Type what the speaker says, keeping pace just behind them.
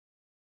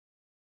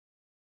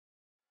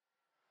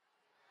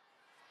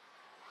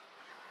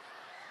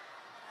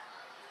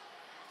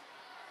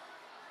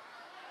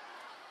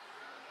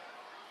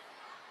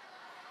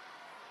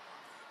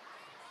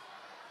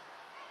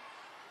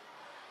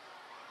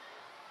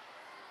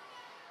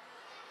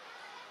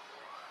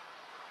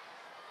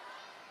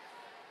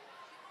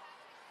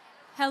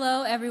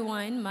Hello,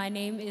 everyone. My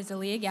name is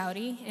Aaliyah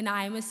Gowdy, and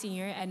I am a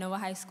senior at Nova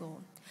High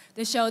School.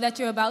 The show that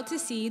you're about to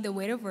see, The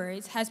Weight of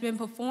Words, has been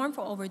performed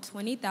for over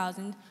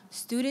 20,000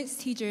 students,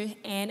 teachers,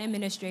 and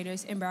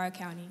administrators in Broward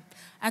County.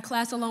 Our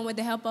class, along with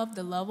the help of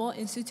the Lovewell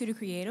Institute of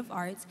Creative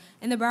Arts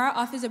and the Broward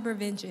Office of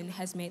Prevention,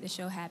 has made the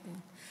show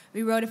happen.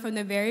 We wrote it from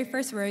the very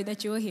first word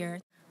that you will hear.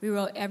 We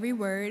wrote every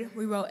word,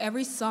 we wrote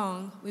every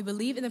song. We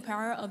believe in the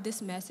power of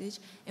this message,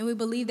 and we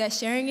believe that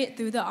sharing it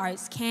through the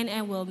arts can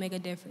and will make a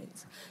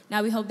difference.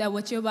 Now we hope that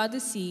what you're about to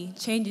see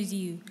changes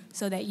you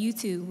so that you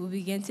too will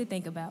begin to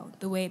think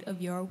about the weight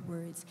of your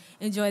words.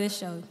 Enjoy the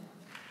show.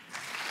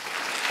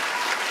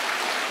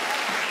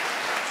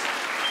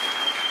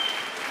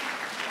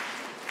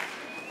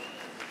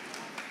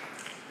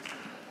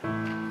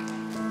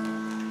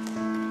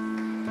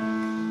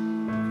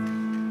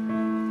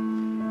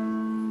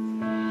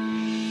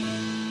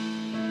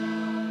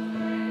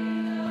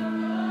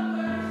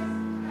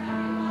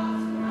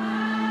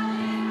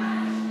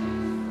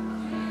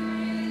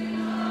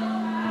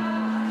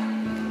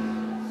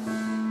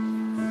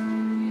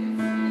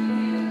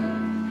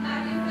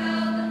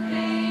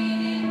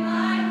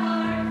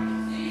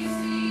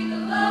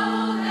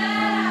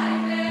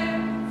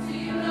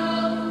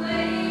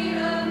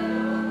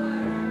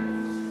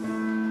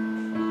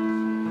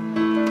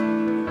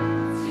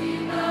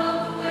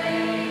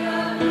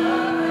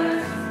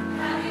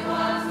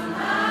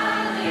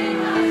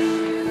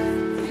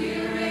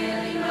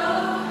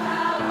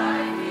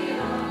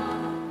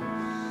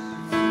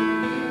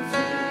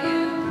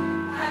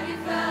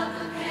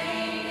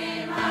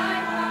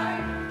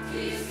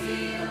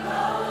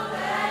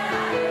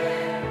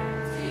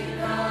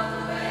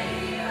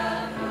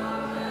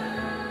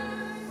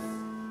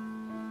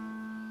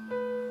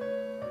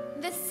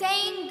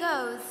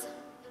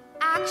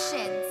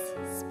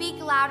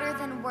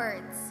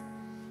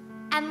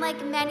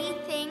 Like many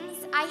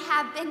things I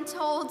have been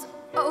told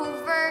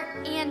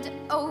over and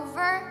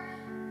over,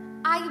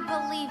 I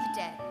believed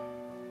it.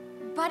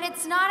 But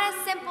it's not as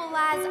simple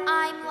as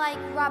I'm like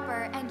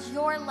rubber and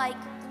you're like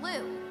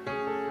glue.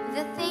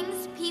 The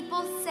things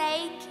people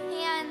say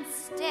can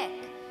stick,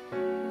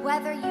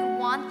 whether you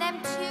want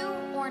them to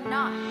or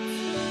not. Do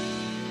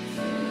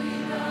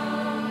you know?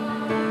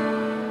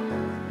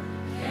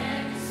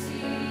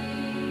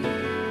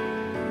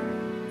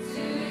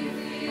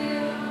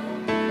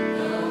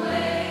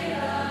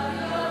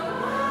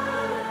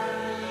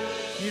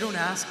 You don't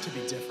ask to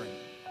be different.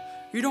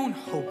 You don't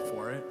hope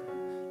for it.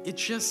 It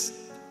just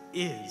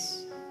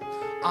is.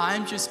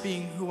 I'm just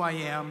being who I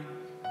am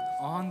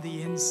on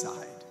the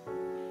inside.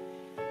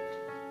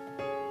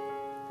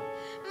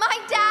 My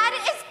dad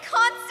is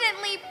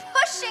constantly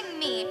pushing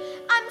me.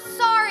 I'm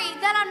sorry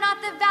that I'm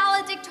not the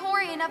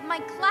valedictorian of my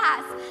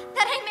class,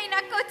 that I may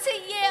not go to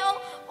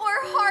Yale or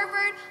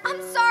Harvard.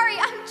 I'm sorry,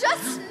 I'm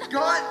just You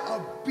got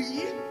a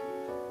B?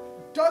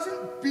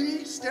 Doesn't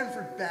B stand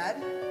for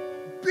bad?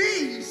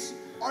 B's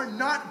are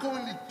not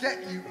going to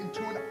get you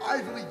into an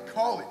Ivy League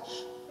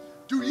college.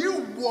 Do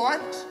you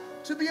want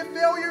to be a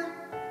failure?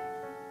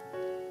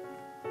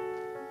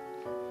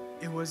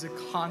 It was a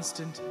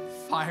constant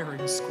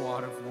firing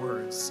squad of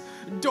words.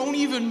 Don't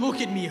even look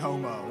at me,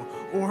 homo,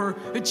 or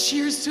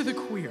cheers to the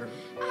queer.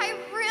 I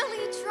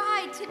really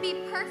tried to be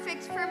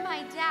perfect for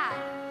my dad.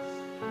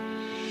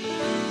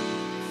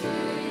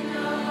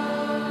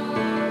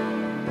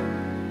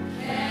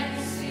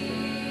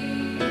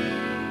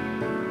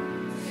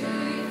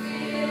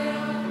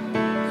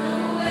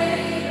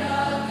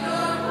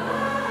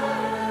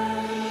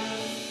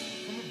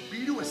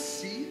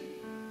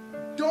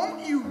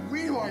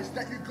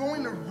 That you're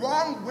going the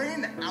wrong way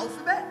in the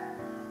alphabet?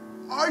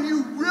 Are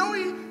you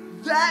really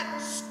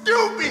that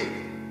stupid?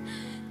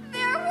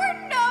 There were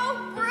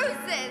no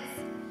bruises.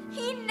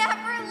 He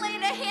never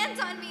laid a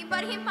hand on me,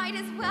 but he might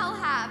as well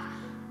have.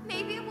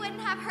 Maybe it wouldn't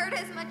have hurt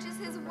as much as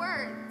his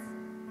words.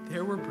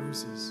 There were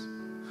bruises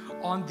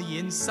on the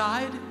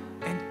inside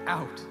and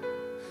out,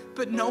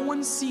 but no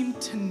one seemed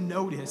to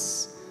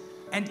notice.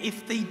 And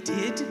if they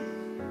did,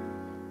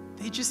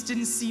 they just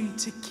didn't seem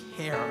to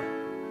care.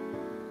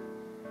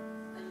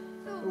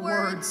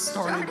 Words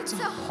started to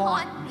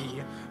haunt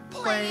me,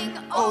 playing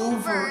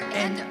over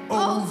and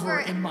over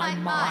in my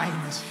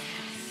mind.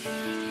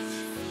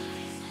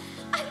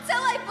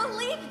 Until I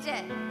believed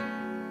it.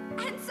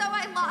 And so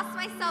I lost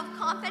my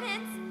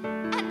self-confidence,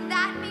 and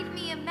that made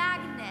me a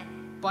magnet.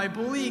 By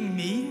bullying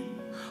me,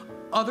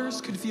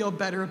 others could feel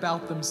better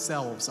about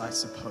themselves, I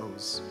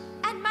suppose.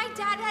 And my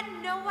dad had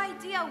no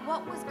idea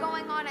what was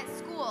going on at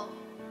school,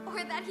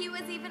 or that he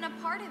was even a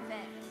part of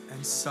it.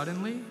 And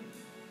suddenly,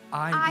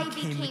 I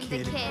became the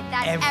kid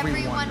that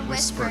everyone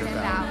whispered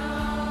about.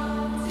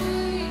 Do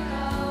you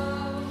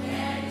know the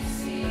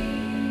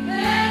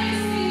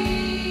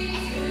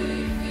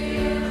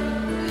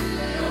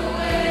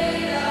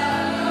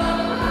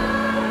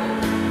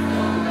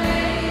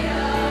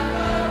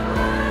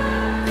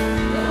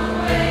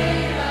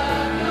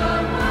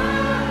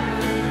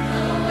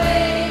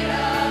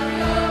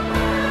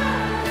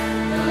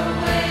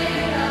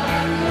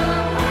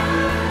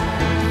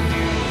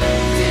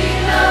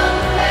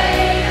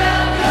weight of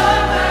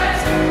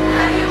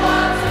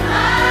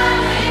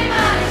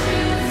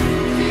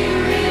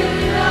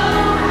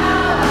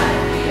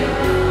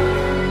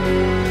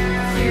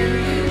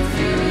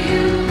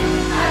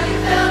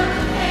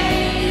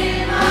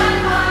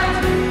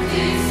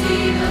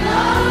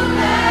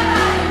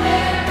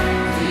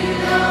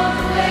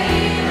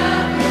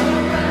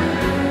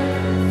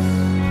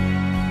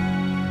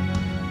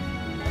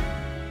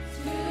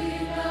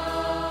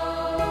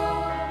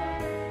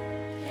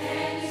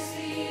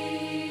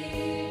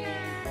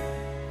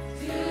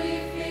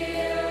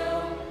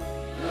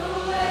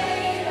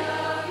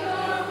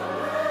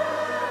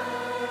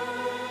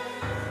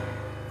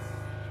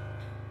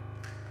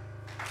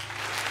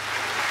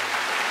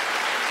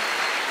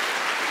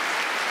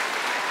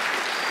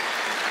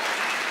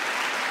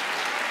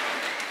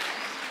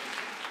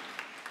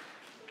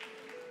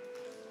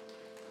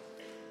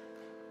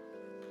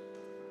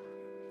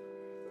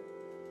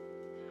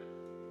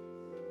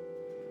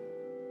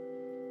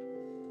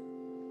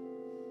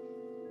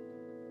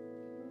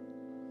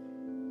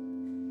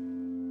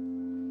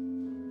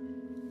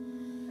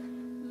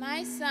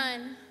My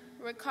son,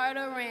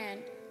 Ricardo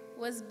Rand,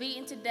 was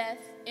beaten to death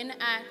in an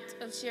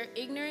act of sheer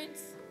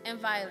ignorance and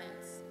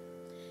violence.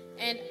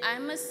 And I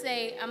must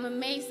say, I'm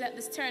amazed at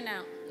this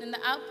turnout and the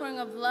outpouring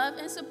of love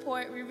and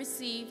support we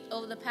received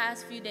over the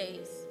past few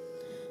days.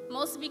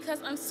 Mostly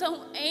because I'm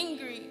so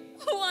angry.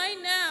 Why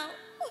now?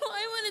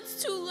 Why when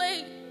it's too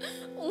late?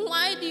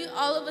 Why do you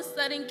all of a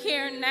sudden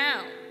care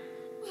now?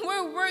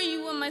 Where were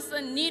you when my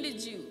son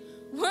needed you?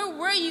 Where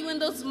were you when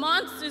those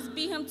monsters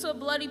beat him to a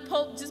bloody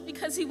pulp just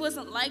because he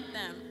wasn't like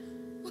them?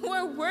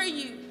 Where were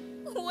you?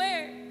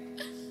 Where?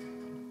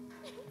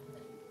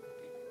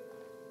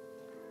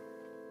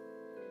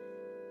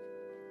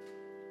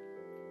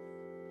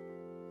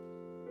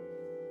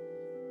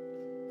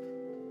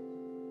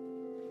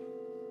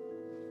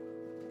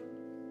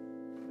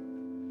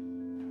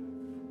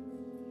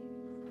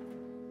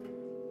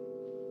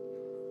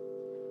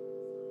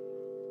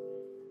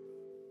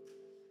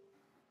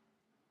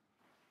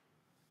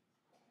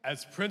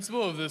 As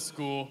principal of this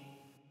school,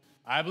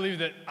 I believe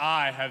that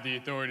I have the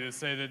authority to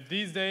say that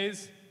these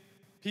days,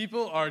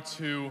 people are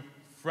too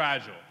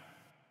fragile.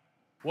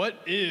 What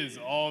is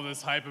all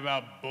this hype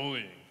about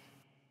bullying?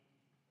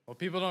 What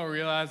people don't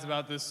realize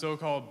about this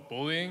so-called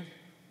bullying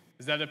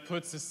is that it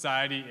puts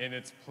society in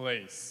its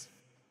place.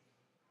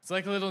 It's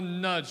like a little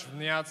nudge from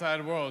the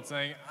outside world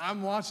saying,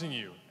 I'm watching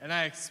you, and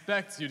I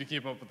expect you to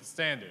keep up with the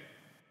standard.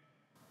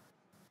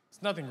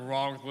 There's nothing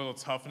wrong with a little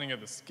toughening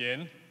of the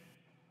skin.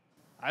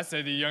 I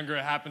say the younger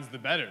it happens, the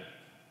better.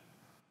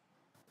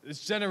 This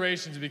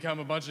generation's become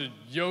a bunch of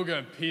yoga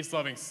and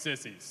peace-loving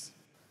sissies.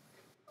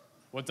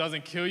 What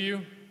doesn't kill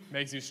you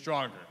makes you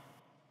stronger.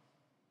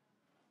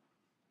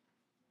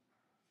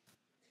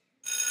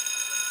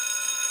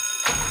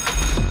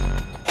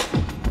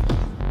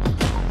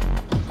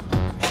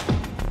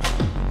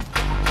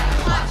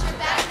 Watch your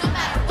back no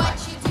matter what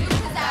you do,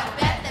 'cause I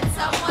bet that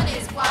someone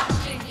is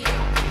watching you.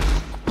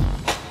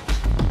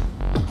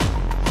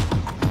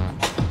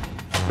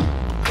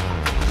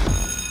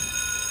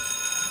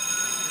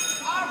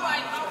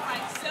 All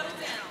right, settle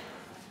down.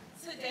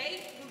 Today,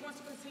 we're going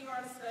to continue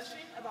our discussion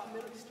about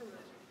Middle Eastern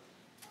religion.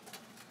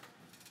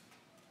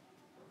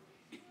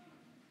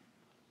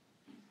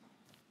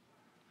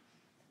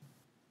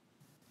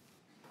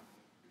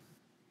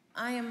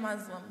 I am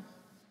Muslim,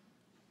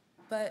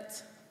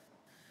 but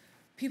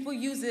people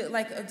use it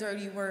like a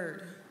dirty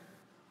word.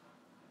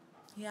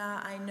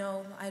 Yeah, I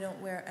know I don't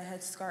wear a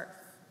headscarf.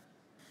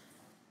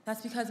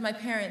 That's because my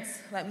parents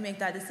let me make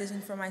that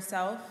decision for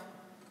myself,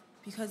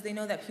 because they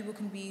know that people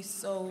can be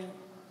so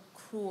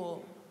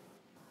cruel,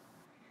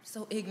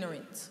 so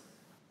ignorant.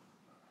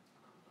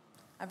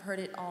 I've heard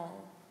it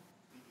all.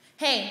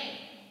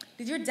 Hey,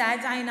 did your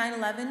dad die in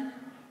 9/11?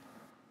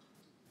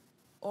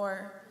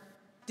 Or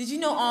did you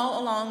know all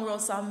along where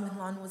Osama bin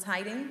Laden was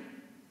hiding?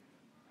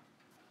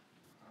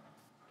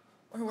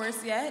 Or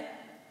worse yet,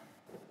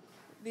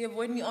 they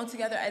avoid me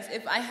altogether as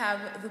if I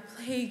have the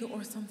plague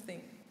or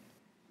something.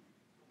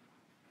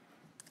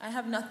 I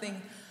have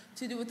nothing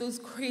to do with those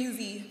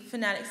crazy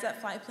fanatics that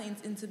fly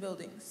planes into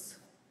buildings.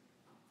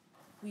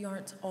 We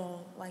aren't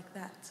all like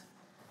that.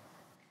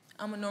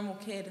 I'm a normal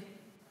kid.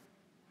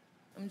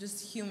 I'm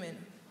just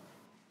human.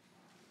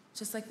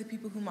 Just like the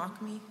people who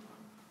mock me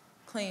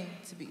claim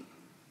to be.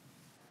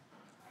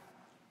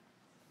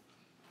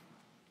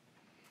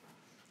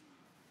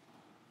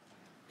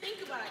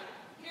 Think about it.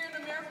 Here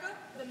in America,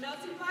 the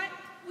melting pot,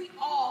 we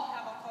all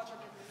have our cultural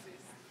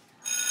differences.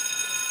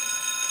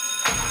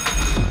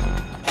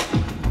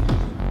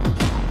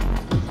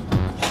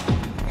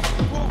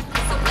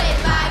 So play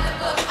it by the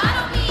book. I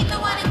don't mean the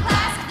one in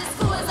class. This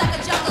school is like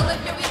a jungle if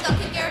your ego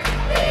kick your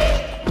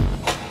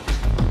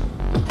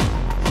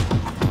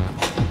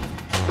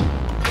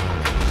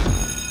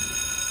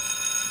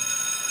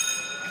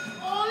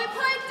All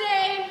report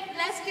day.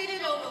 Let's get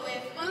it over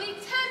with. Only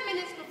 10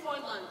 minutes before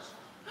lunch.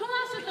 Who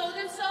wants to throw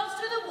themselves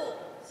to the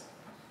wolves?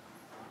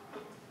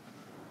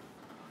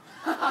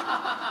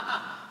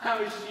 How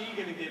is she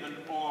going to give an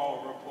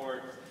oral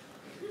report?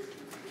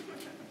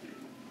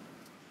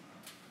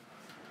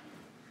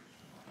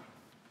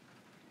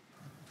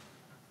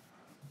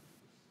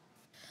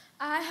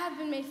 I have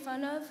been made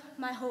fun of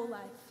my whole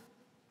life.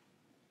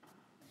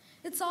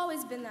 It's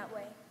always been that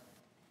way.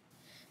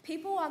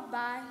 People walk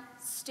by,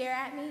 stare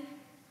at me,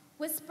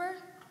 whisper,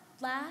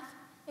 laugh,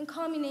 and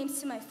call me names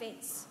to my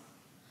face.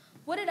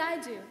 What did I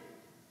do?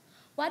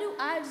 Why do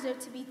I deserve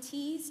to be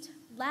teased,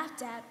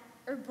 laughed at,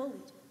 or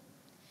bullied?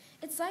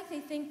 It's like they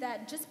think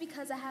that just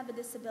because I have a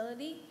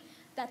disability,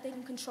 that they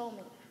can control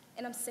me,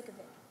 and I'm sick of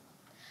it.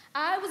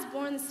 I was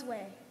born this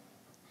way.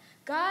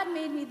 God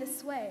made me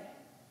this way.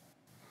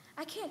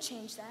 I can't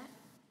change that.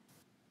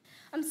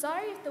 I'm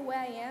sorry if the way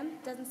I am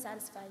doesn't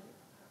satisfy you.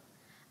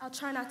 I'll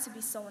try not to be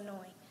so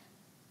annoying.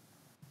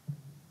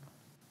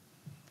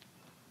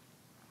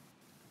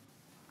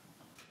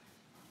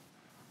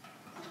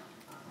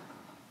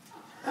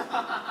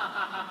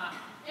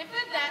 And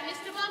for that,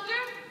 Mr.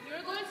 Bunker,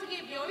 you're going to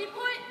give your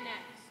report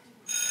next.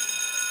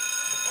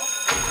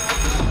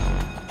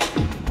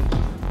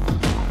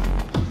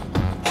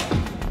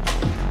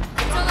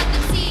 Don't let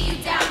them see you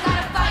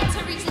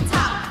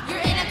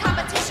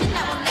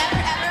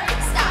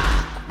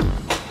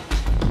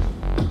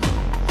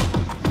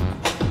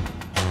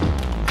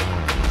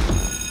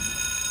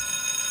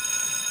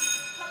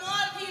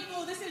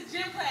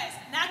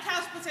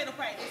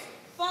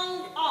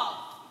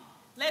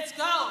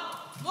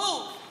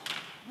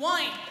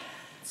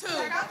 2.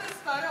 Check out this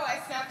photo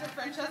I snapped of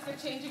Francesca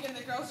changing in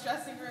the girls'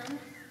 dressing room.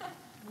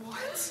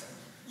 What?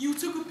 You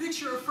took a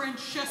picture of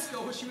Francesca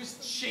while she was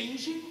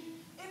changing?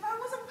 If I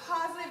wasn't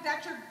positive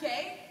that you're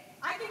gay,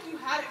 I think you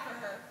had it for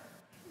her.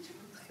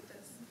 Look at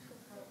this.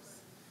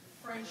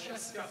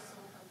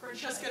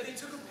 Francesca, they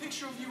took a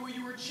picture of you while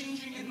you were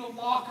changing in the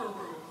locker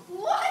room.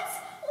 What?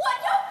 What?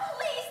 No,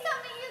 please tell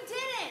me you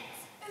didn't.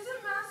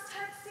 Isn't mass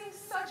texting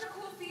such a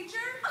cool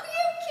feature? Are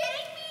you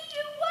kidding me?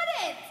 You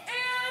wouldn't.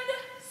 And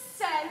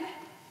send.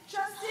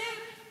 Justin.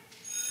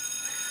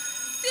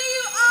 See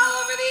you all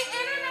over the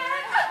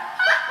internet.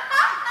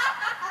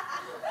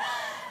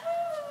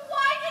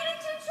 Why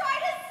didn't you try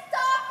to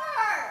stop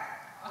her?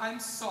 I'm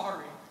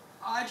sorry.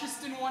 I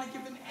just didn't want to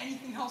give them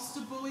anything else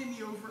to bully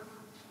me over.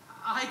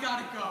 I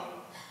gotta go.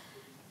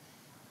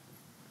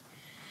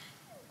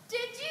 Did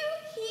you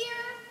hear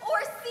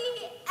or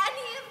see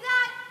any of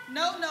that?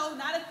 No,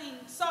 not a thing.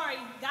 Sorry,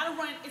 gotta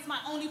run. It's my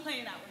only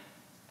planning hour.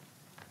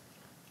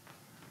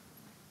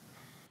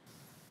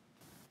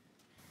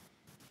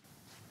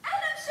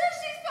 And I'm sure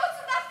she's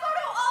posted that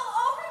photo all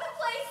over the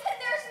place, and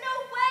there's no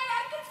way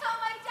I could tell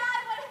my dad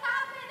what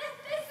happened, and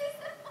this is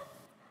the...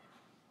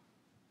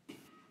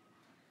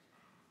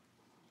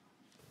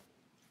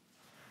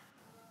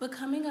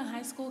 Becoming a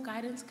high school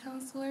guidance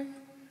counselor,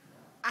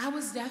 I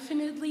was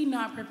definitely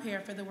not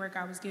prepared for the work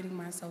I was getting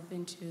myself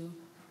into.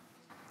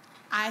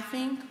 I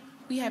think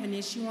we have an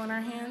issue on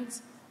our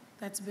hands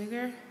that's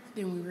bigger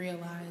than we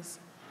realize.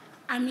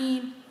 I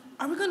mean,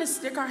 are we gonna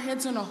stick our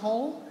heads in a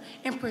hole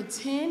and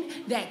pretend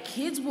that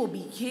kids will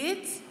be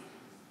kids?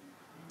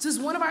 Does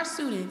one of our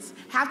students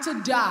have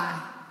to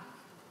die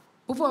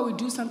before we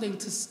do something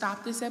to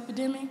stop this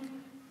epidemic?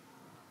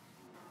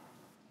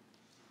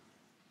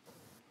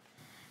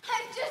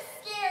 I'm just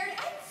scared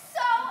and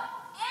so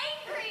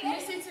angry.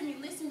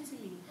 Listen to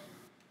me.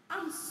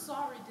 I'm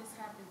sorry this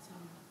happened to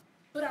you,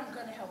 but I'm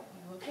gonna help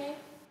you, okay?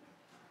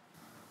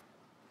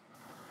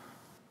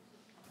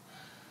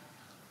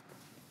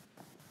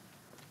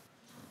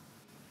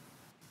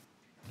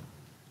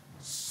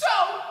 So,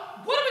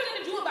 what are we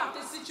gonna do about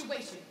this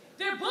situation?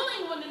 They're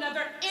bullying one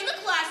another in the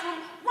classroom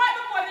right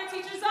before their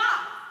teacher's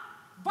eye.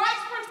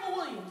 Vice Principal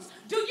Williams,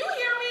 do you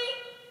hear me?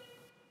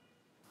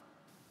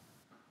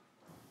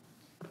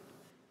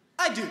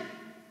 I do.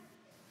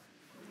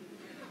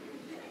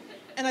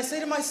 And I say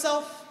to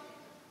myself,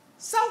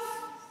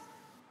 Self,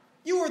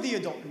 you are the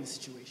adult in this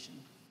situation.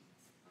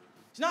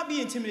 Do not be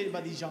intimidated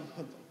by these young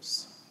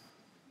hoodlums.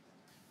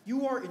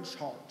 You are in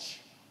charge.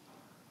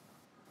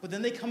 But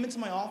then they come into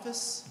my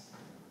office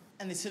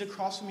and they sit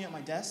across from me at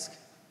my desk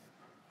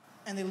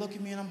and they look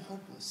at me and I'm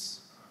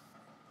hopeless.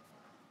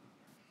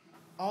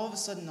 All of a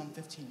sudden, I'm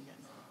 15 again.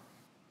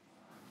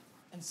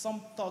 And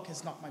some thug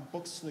has knocked my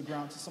books to the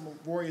ground to some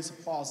uproarious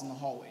applause in the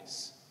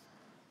hallways.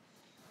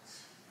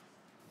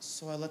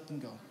 So I let them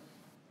go.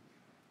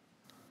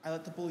 I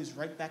let the bullies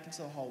right back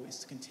into the hallways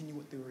to continue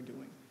what they were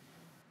doing.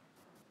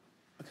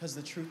 Because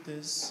the truth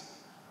is,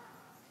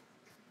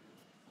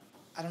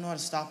 I don't know how to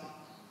stop it.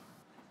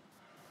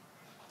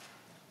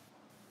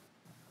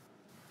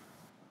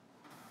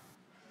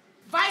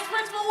 Vice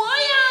Principal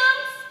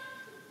Williams!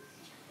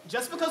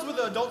 Just because we're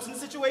the adults in the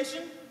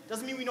situation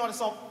doesn't mean we know how to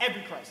solve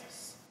every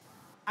crisis.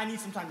 I need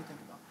some time to think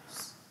about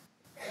this.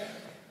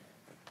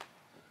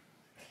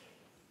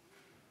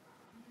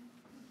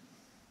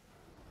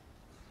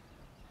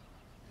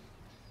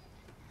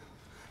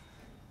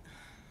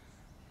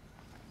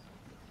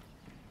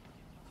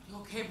 You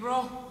okay,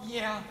 bro?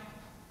 Yeah,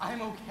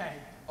 I'm okay.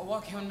 I'll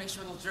walk here and make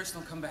sure those jerks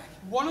don't come back.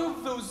 One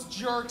of those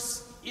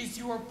jerks is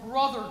your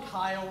brother,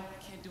 Kyle.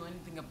 I can't do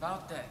anything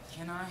about that,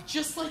 can I?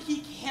 Just like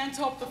he can't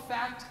help the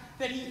fact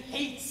that he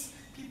hates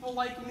people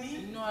like me.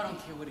 You know I don't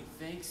care what he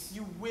thinks.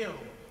 You will.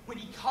 When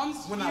he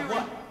comes When here I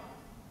what?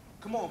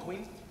 Come on,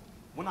 Queen.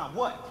 When I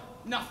what?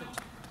 Nothing.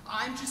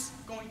 I'm just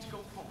going to go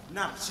home.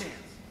 Not a chance.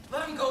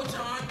 Let him go,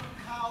 John.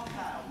 Kyle,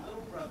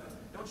 little brother.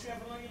 Don't you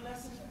ever learn your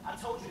lesson? I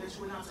told you that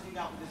you were not to hang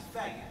out with this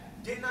faggot.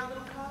 Didn't I,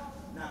 little Kyle?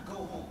 Now go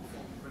home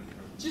before we bring it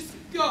up. Just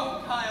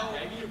go, Kyle.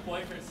 Maybe your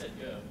boyfriend said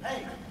go.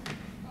 Hey,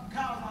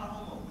 Kyle's not a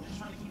homo. We're just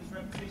trying to keep his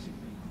reputation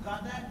clean. You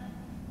got that?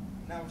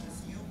 Now it's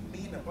just you,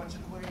 me, and a bunch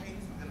of queer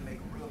haters. We're gonna make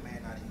a real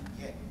man out of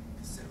you yet.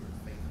 Consider it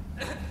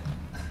a favor.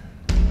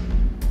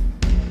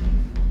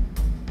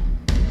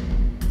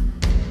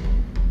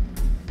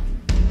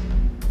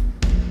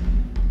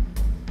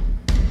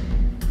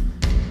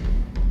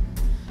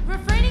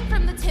 Refraining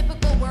from the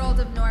typical world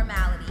of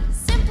normality,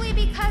 simply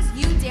because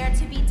you dare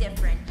to be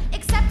different,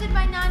 accepted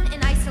by none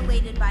and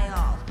isolated by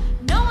all.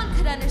 No one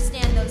could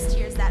understand those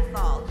tears that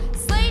fall,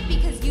 slayed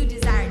because you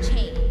desire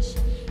change.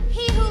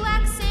 He who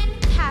lacks sin,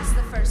 cast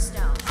the first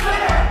stone.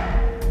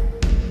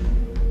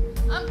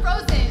 I'm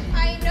frozen.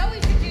 I know we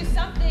should do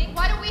something.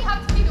 Why do we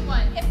have to be the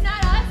one? If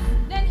not us,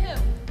 then who?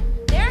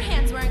 Their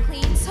hands weren't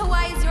clean, so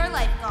why is your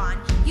life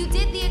gone? You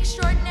did the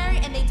extraordinary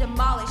and they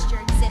demolished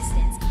your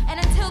existence. And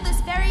until this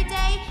very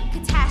day,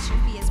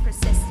 catastrophe is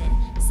persistent.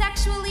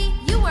 Sexually,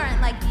 you weren't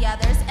like the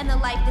others, and the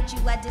life that you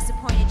led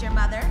disappointed your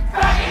mother.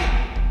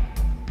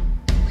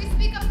 If we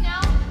speak up now,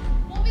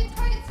 won't we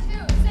target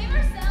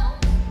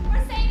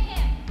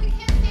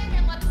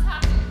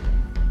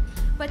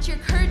But your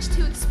courage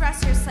to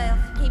express yourself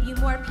gave you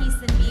more peace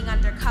than being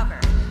undercover.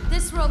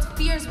 This world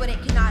fears what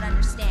it cannot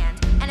understand,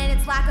 and in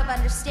its lack of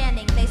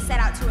understanding, they set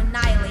out to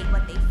annihilate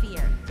what they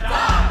fear.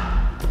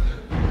 Die!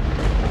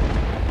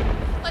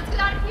 Let's get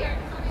out of here.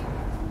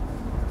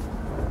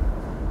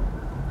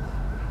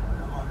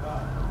 Oh my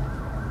God.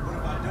 What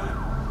have I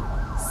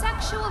done?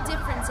 Sexual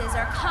differences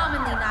are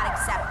commonly not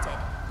accepted,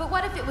 but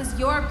what if it was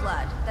your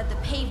blood that the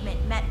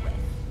pavement met with?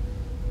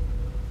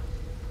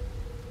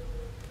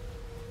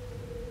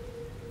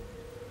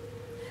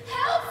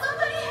 Help!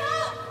 Somebody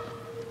help!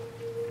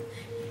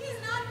 He's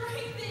not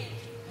breathing.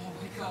 Oh,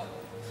 wake up.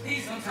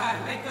 Please, I'm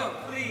tired. Wake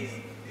up, please.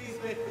 Please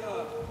wake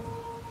up.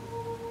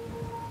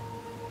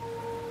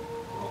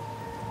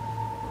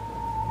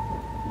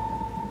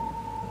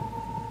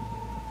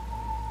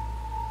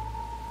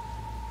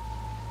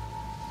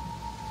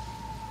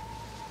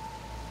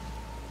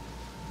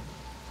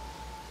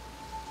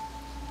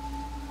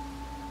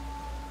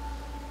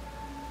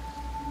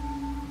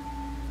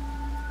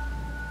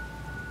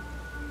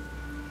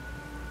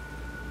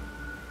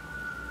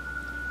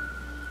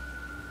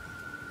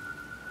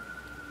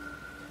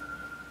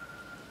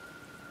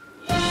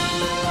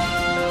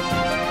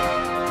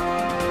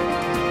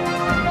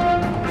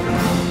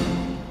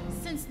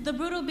 The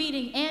brutal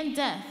beating and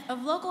death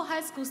of local high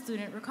school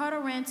student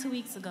Ricardo ran 2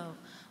 weeks ago.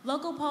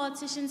 Local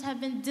politicians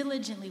have been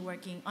diligently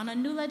working on a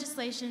new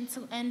legislation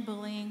to end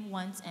bullying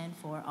once and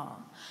for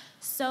all.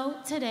 So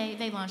today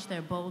they launched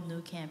their bold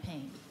new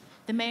campaign.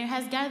 The mayor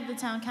has gathered the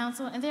town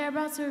council and they're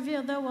about to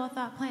reveal their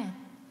well-thought plan.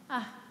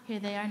 Here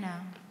they are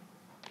now.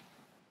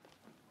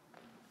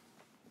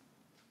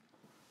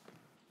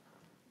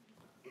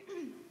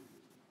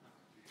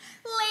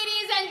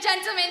 Ladies and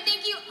gentlemen,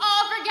 thank you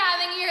all for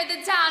gathering here at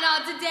the town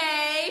hall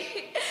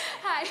today.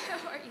 Hi,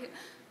 how are you?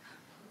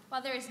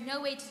 While there is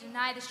no way to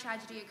deny this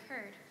tragedy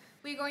occurred,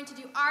 we are going to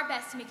do our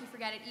best to make you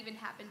forget it even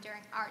happened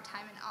during our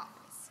time in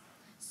office.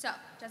 So,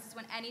 just as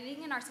when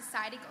anything in our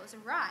society goes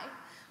awry,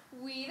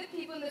 we, the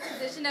people in the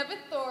position of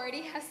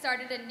authority, have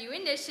started a new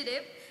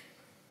initiative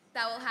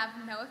that will have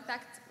no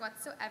effect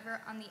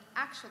whatsoever on the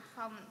actual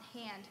problem at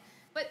hand.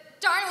 But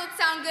darn, will it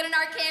sound good in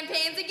our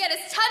campaigns and get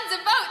us tons of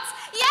votes!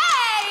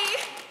 Yay!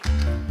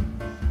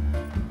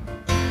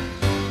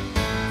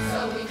 So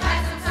we've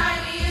had some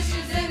tiny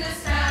issues in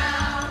this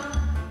town,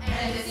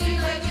 and it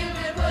seems like you've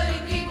been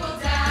putting people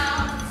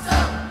down. So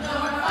no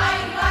more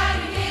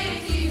fighting,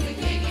 hitting, teasing,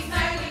 kicking,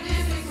 smacking,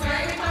 dissing,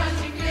 swearing,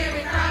 punching,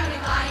 fearing,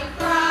 crowding, lying,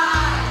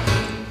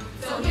 crying.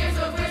 So here's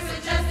what we're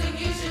suggesting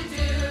you should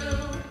do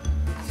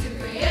to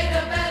create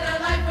a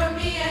better life for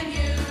me and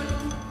you.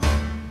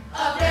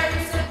 A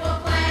very simple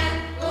plan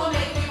will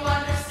make you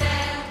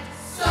understand.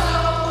 So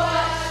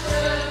what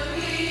should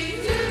we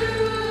do?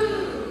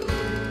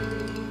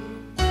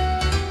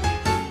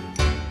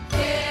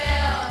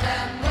 Kill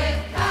them with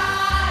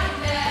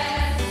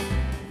kindness.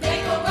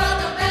 Make the world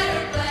a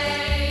better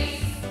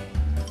place.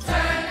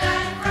 Turn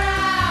that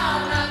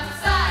frown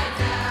upside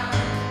down.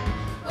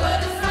 Put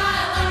a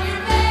smile on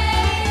your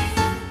face.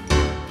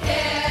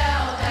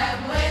 Kill them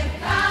with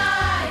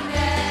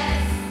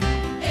kindness.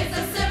 It's a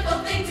simple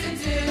thing to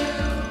do.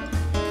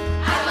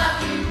 I love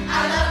you,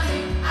 I love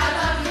you, I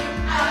love you,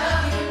 I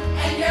love you,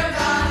 and you're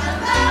gonna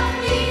love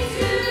me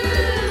too.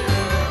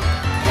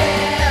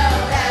 Kill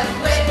them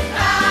with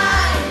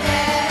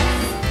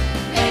kindness.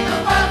 Make the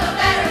world a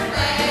better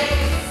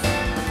place.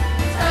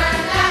 Turn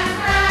that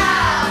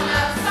frown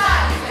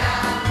upside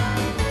down.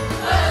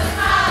 Put a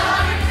smile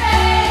on your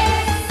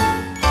face.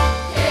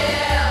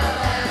 Kill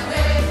them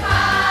with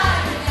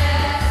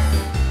kindness.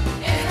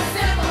 It's a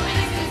simple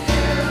thing to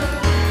do.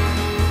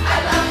 I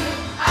love you,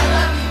 I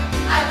love you,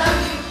 I love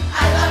you,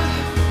 I love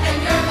you, and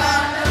you're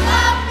gonna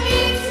love me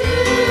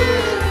too.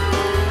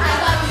 I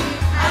love you,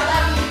 I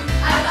love you,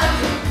 I love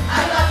you,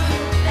 I love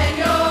you, and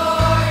you're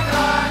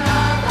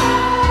gonna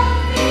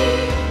love me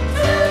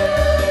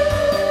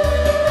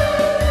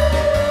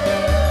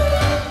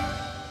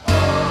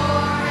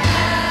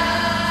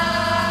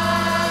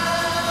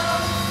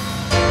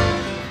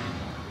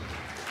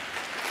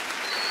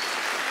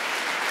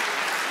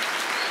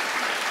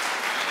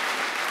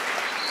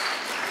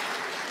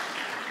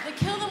The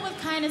Kill Them With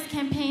Kindness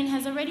campaign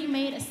has already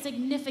made a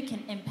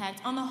significant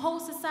impact on the whole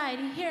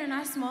society here in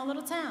our small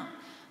little town.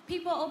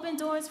 People open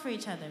doors for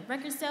each other.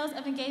 Record sales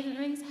of engagement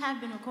rings have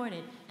been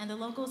recorded, and the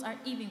locals are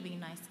even being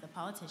nice to the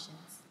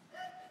politicians.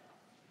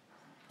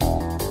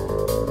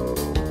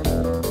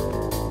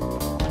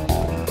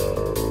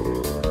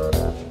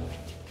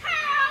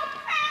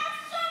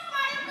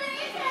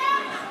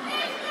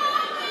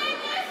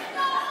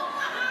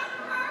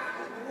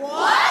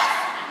 What?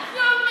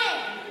 Young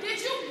man, did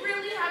you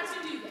really have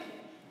to do that?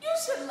 You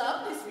should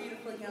love this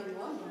beautiful young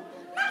woman.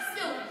 Not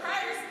stealing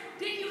prayers.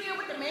 Didn't you hear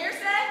what the mayor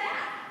said?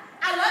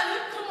 I love you.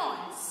 Come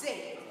on, say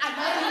it. I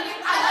love you.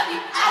 I love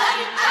you. I love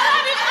you. I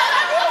love you. I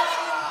love you.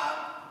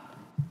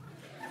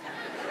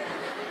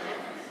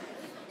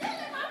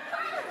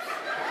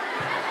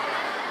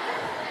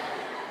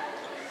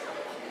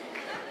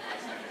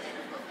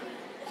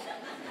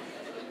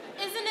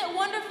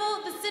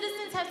 principal, the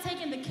citizens have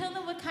taken the Kill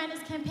Them With Kindness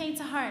campaign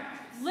to heart.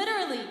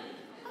 Literally.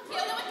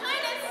 Kill them with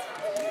kindness.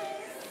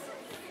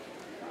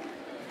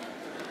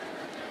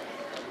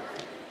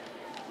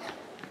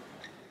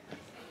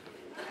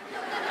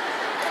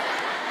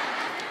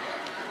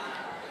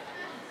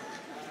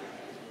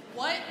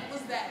 What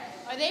was that?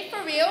 Are they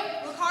for real?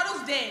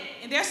 Ricardo's dead,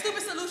 and their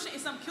stupid solution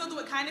is some Kill Them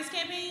With Kindness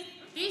campaign?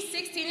 These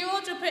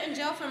 16-year-olds were put in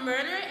jail for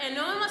murder, and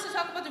no one wants to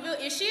talk about the real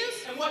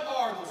issues? And what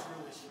are those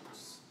real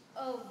issues?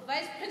 Oh,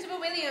 Vice Principal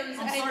Williams.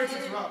 I'm sorry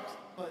to interrupt,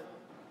 but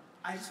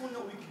I just want to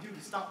know what we can do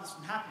to stop this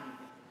from happening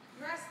again.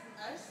 You're asking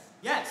us?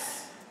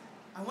 Yes.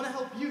 I want to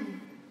help you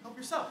help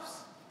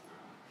yourselves.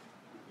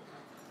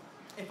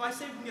 If I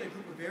say we can get a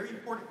group of very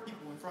important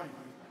people in front of you,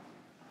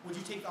 would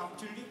you take the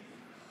opportunity?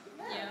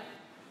 Yeah.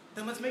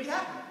 Then let's make it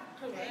happen.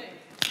 Okay.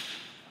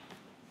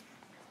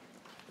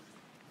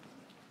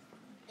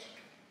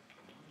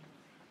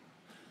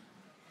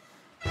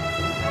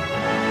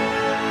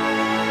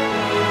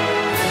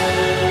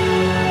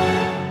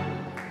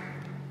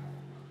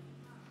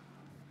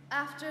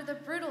 After the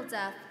brutal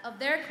death of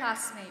their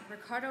classmate,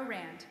 Ricardo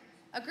Rand,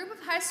 a group of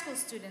high school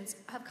students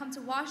have come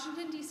to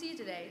Washington, D.C.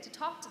 today to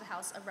talk to the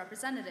House of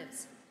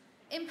Representatives.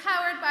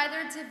 Empowered by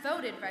their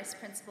devoted vice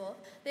principal,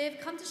 they have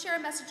come to share a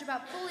message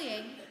about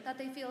bullying that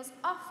they feel is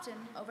often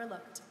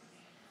overlooked.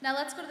 Now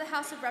let's go to the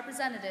House of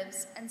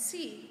Representatives and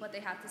see what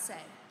they have to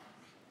say.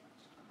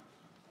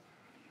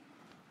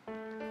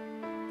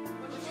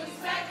 What you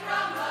expect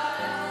from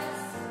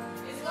us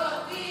is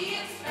what we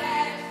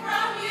expect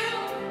from you.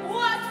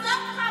 What's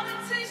up,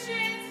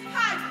 politicians?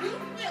 How you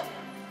feel?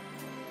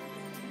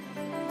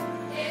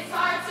 It's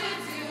hard to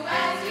do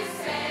as you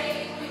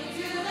say when you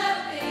do the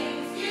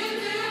things you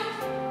do.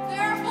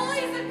 There are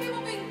bullies and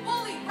people being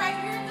bullied right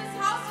here in this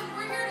house, and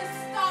we're here to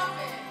stop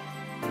it.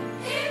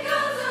 It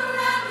goes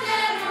around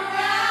and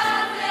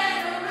around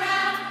and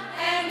around,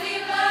 and we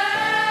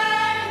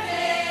learned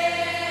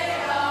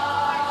it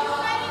all. Are you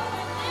ready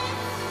for this?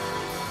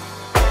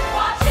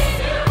 Watching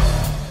you.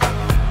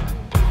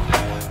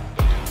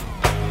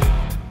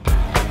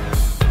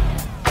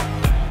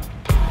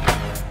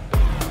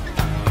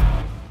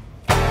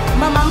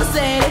 My mama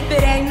said if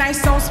it ain't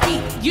nice, don't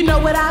speak. You know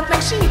what I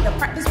think? She need to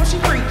practice what she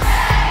preach.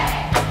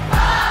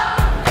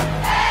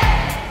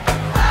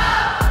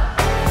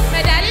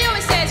 My daddy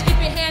always says keep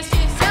your hands to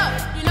yourself.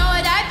 You know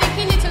what I think?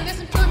 He needs to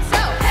listen to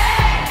himself.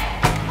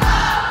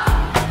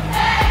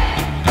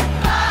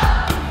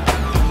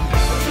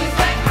 What you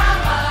expect from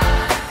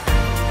us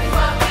is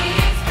what we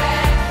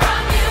expect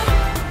from you.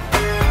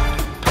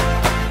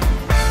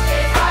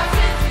 It's hard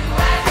to do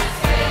as you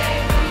say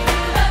when you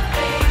do the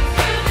things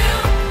you do.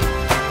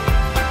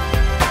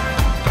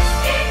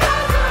 It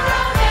goes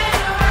around and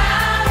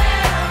around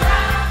and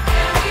around,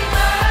 and we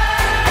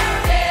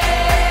learned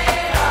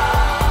it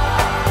all.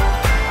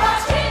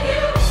 Watching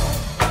you.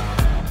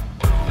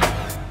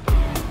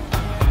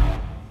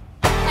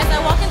 As I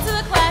walk into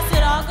the class,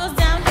 it all goes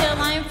downhill.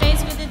 I am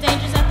faced with the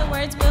dangers that the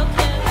words will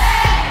kill.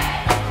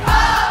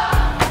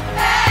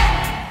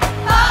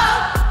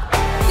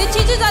 The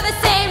teachers are the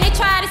same, they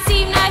try to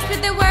seem nice,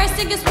 but their words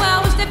sing as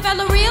well, which the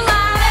fellow realize.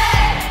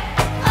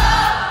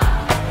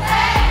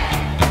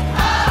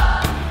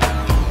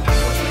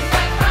 What you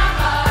expect from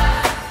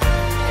us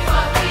is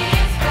what we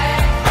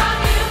expect from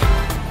you.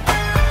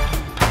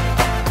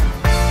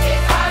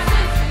 It's hard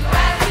to do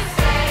as you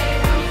say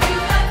when you do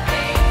the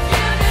things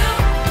you do.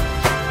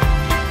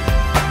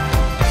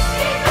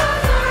 It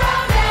goes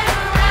around and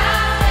around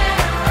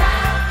and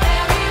around,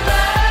 and we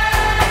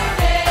learned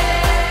it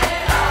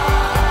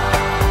all.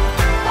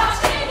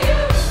 Watching you.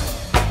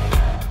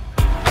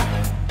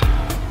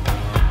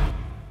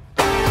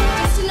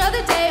 Just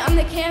another day on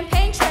the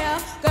campaign trail,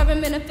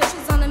 government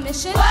officials on a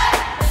mission.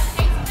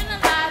 Hate's been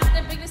alive,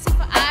 the biggest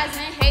for eyes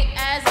and hate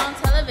as on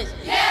television.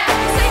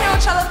 Say no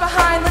each other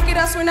behind. Look at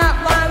us, we're not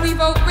blind. We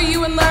vote for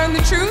you and learn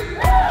the truth.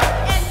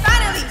 And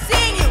finally,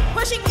 seeing you,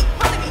 pushing me,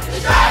 pulling me. What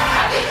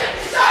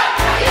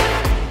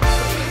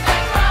you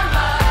expect from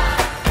us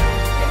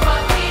is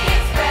what we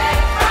expect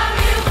from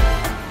you.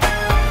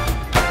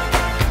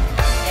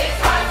 It's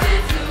hard to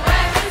do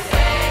as you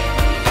say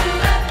when you do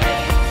the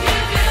things you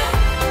do.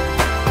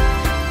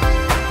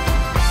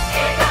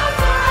 It goes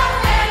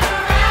around and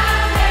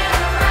around and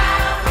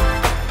around.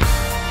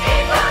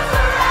 It goes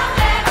around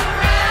and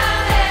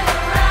around and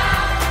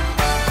around.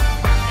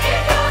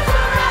 It goes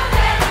around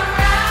and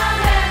around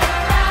and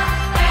around,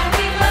 and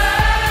we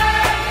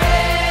learned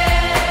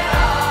it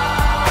all.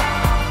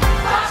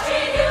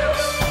 Watching you.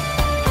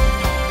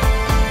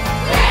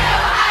 We're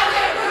the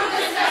highway group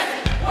that's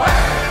messing.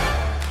 Word.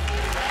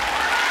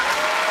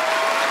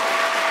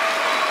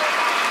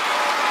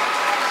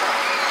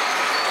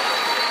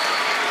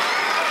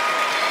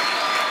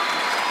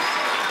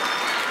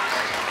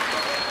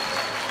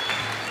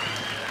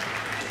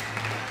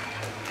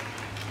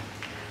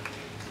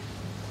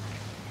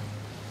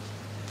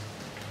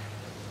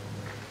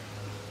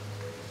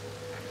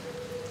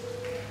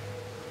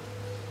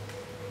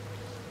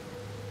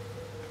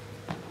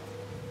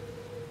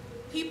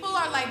 People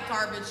are like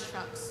garbage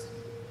trucks.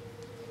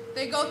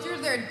 They go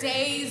through their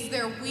days,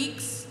 their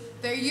weeks,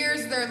 their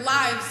years, their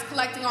lives,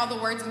 collecting all the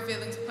words and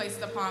feelings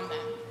placed upon them.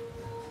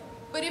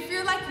 But if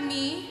you're like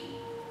me,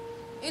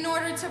 in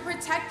order to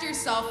protect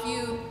yourself,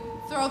 you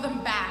throw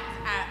them back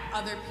at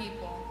other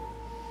people.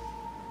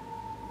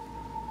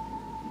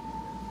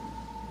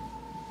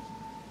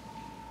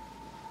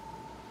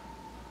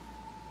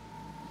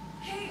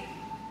 Hey,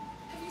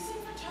 have you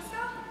seen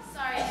Francesca?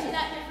 Sorry, she's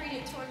not here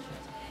free to torture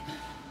us.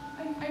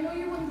 I know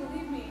you wouldn't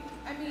believe me.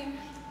 I mean,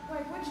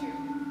 why would you?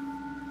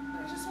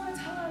 I just want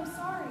to tell her I'm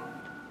sorry.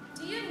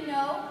 Do you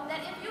know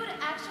that if you would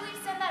actually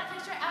send that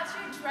picture out to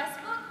your dress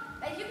book,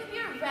 that you could be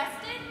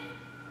arrested?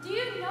 Do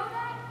you know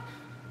that?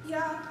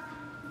 Yeah,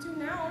 I do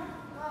now.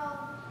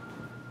 Well,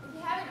 if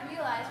you haven't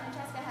realized,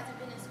 Francesca hasn't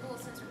been in school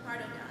since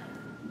Ricardo died.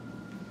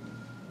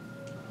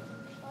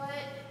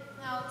 But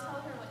now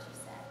tell her what you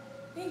said.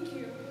 Thank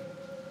you.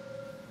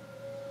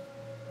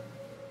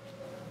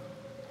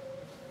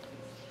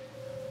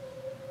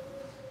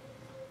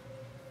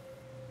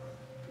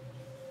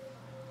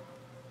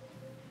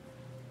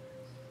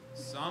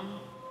 Some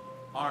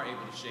are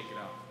able to shake it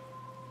off.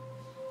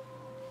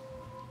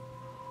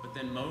 But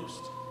then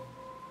most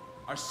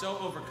are so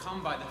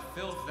overcome by the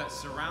filth that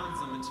surrounds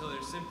them until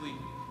they're simply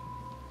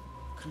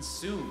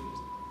consumed.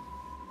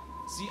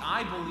 See,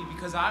 I bully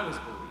because I was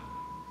bullied.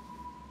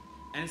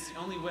 And it's the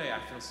only way I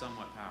feel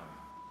somewhat power.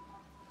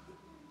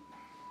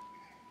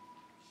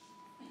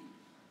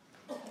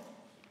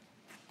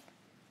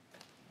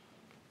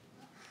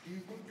 Do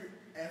you think you're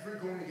ever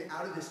going to get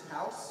out of this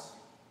house?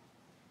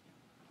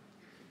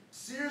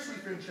 Seriously,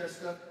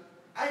 Francesca,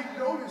 I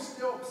know you're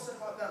still upset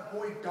about that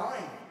boy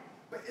dying,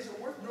 but is it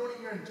worth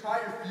ruining your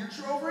entire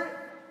future over it?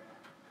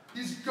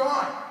 He's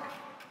gone.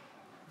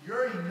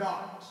 You're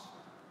not.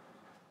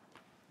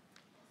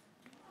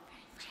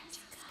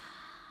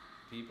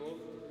 People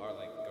are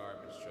like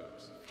garbage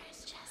trucks.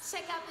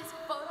 Check out this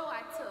photo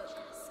I took.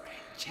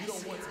 You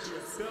don't want to be a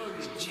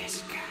failure,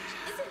 Jessica.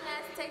 Isn't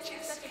that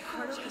texting such a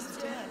cool thing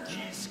to do?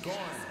 He's gone.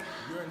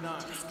 You're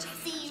not.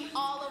 See you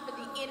all over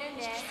the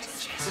internet.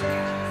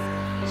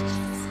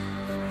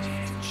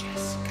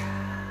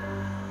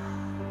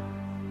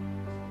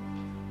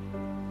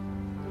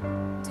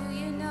 Do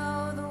you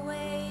know the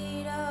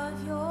weight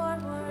of your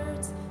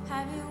words?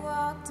 Have you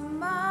walked a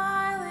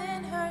mile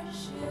in her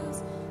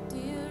shoes? Do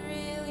you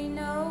really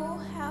know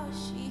how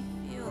she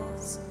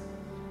feels?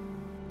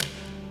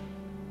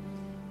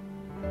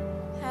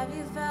 Have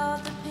you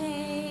felt the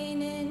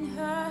pain in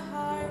her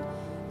heart?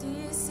 Do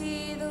you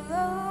see the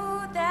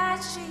load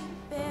that she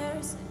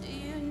bears? Do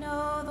you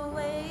know the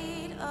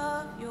weight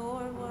of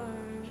your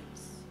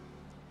words?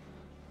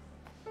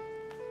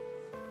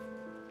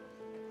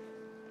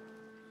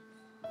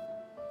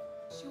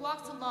 She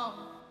walks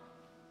alone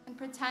and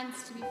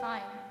pretends to be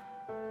fine.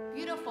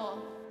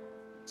 Beautiful,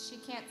 but she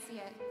can't see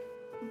it.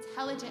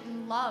 Intelligent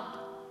and loved,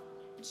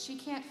 but she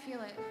can't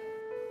feel it.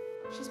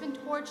 She's been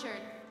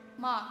tortured,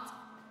 mocked,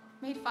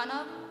 made fun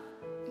of,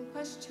 and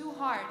pushed too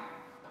hard.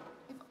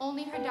 If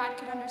only her dad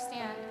could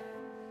understand.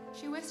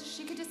 She wishes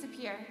she could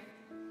disappear.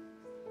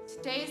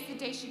 Today is the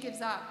day she gives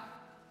up.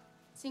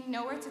 Seeing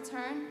nowhere to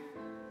turn,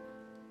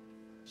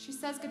 she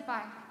says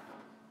goodbye.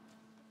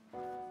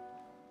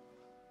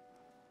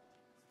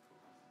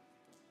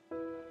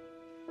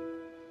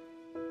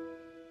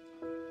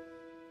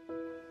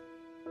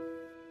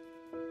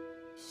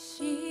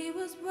 She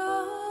was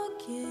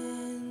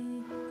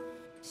broken,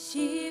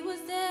 she was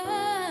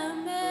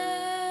damaged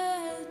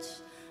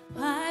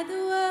by the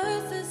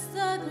words that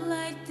stuck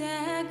like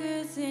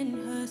daggers in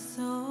her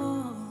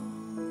soul.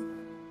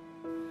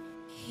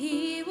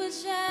 He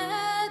was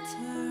shattered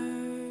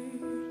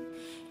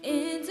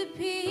into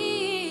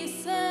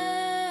pieces,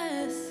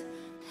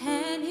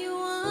 and he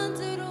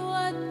wondered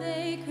what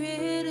they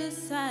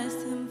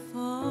criticized him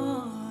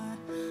for.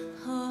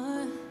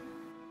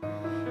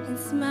 And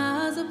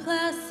smiles are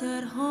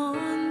plastered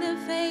on their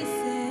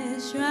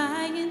faces,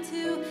 trying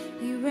to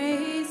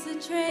erase the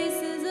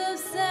traces of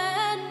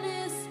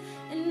sadness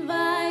and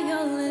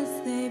violence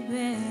they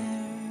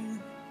bear.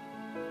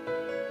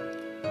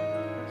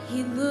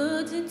 He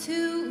looked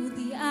into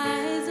the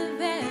eyes of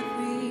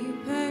every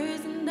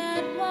person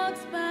that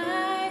walks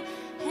by,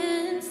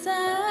 and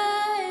silently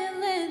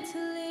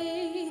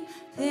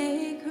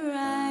they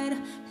cried,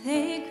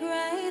 they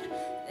cried,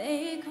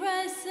 they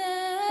cried, save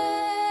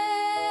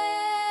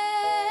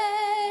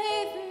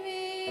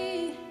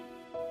me.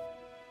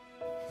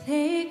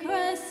 They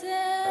cried, save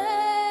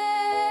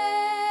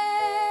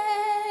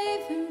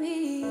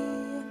me.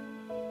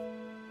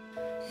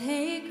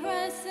 They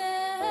cried, save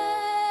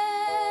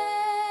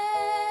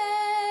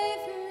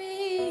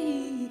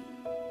me.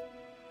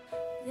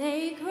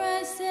 They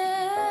cried, save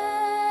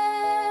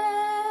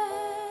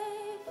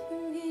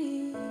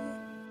me.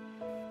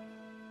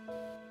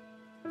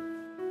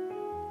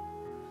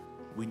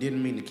 We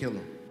didn't mean to kill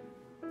him.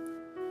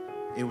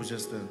 It was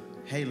just a,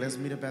 hey, let's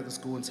meet up after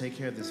school and take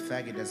care of this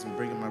faggot that's been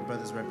bringing my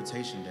brother's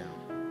reputation down.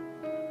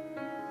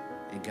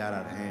 It got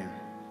out of hand.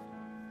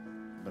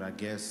 But I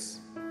guess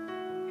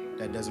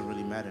that doesn't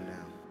really matter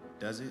now,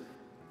 does it?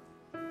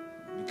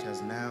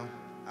 Because now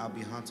I'll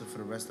be haunted for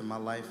the rest of my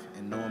life,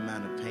 and no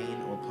amount of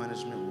pain or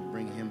punishment will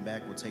bring him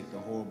back, will take the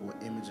horrible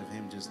image of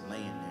him just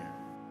laying there.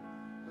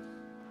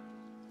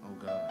 Oh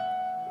God.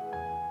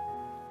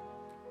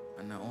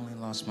 I not only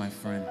lost my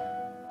friend,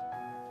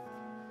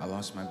 I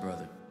lost my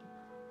brother.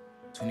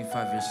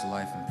 25 years to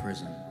life in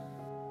prison.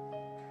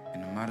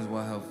 And I might as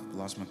well have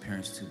lost my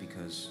parents too,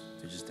 because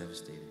they're just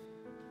devastated.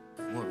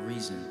 For what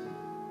reason?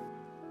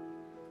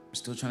 I'm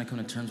still trying to come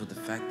to terms with the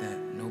fact that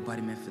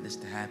nobody meant for this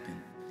to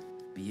happen.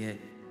 But yet,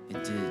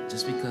 it did.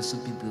 Just because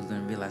some people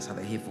didn't realize how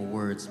the hateful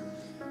words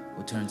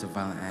will turn into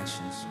violent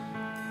actions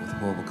with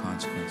horrible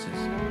consequences.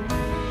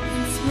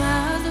 And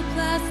smiles are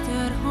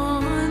plastered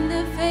on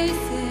their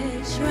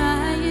faces,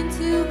 trying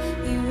to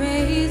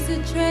erase the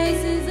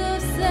traces of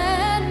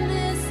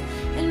sadness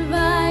and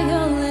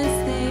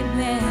violence they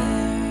bear.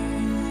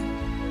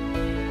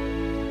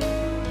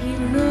 He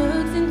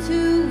looks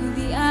into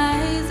the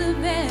eyes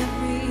of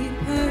every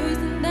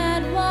person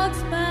that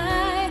walks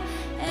by,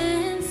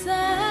 and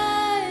silently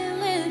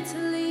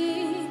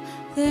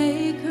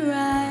they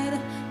cried,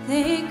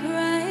 they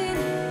cried,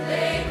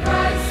 they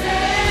cried,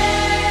 save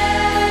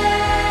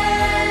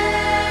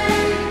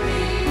me.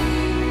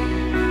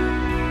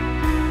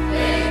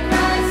 They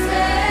cried,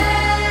 save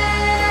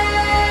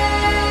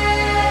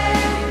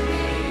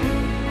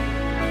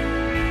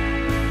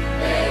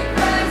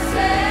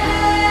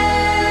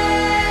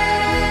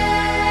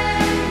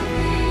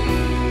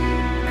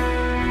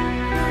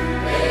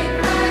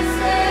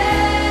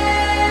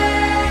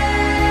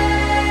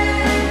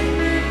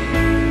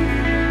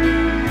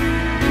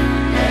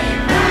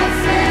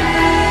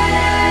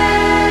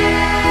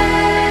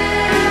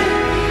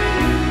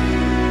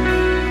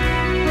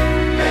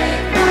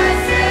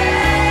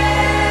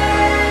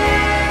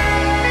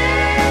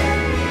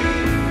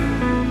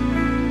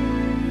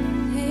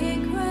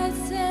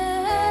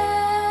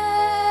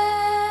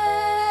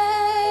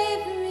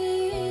me.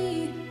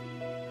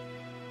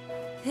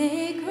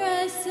 They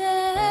cried,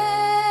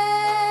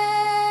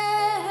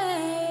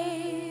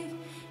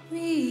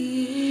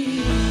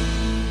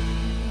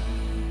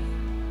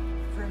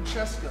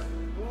 Francesca,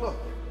 look,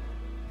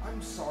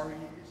 I'm sorry.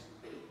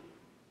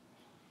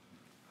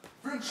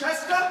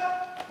 Francesca?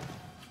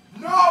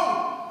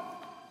 No!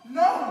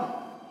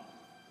 No!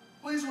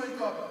 Please wake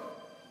up.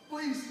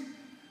 Please.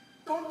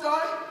 Don't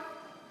die.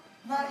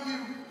 Not you.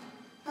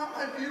 Not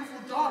my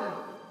beautiful daughter.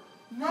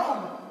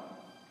 No.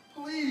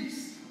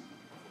 Please.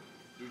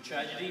 Through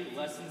tragedy,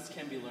 lessons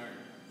can be learned.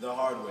 The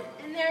hard way.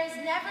 And there is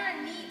never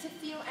a need to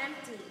feel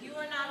empty. You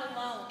are not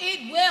alone.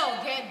 It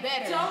will get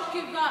better. Don't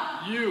give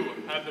up. You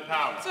have the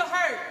power. To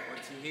hurt. Or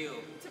to heal.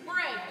 To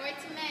break. Or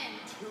to mend.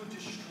 To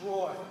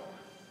destroy.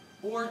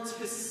 Or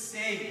to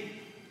save.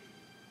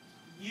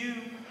 You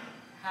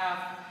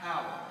have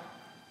power.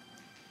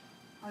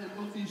 I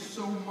love you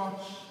so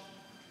much.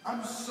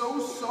 I'm so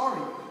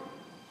sorry.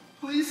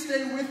 Please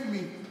stay with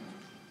me.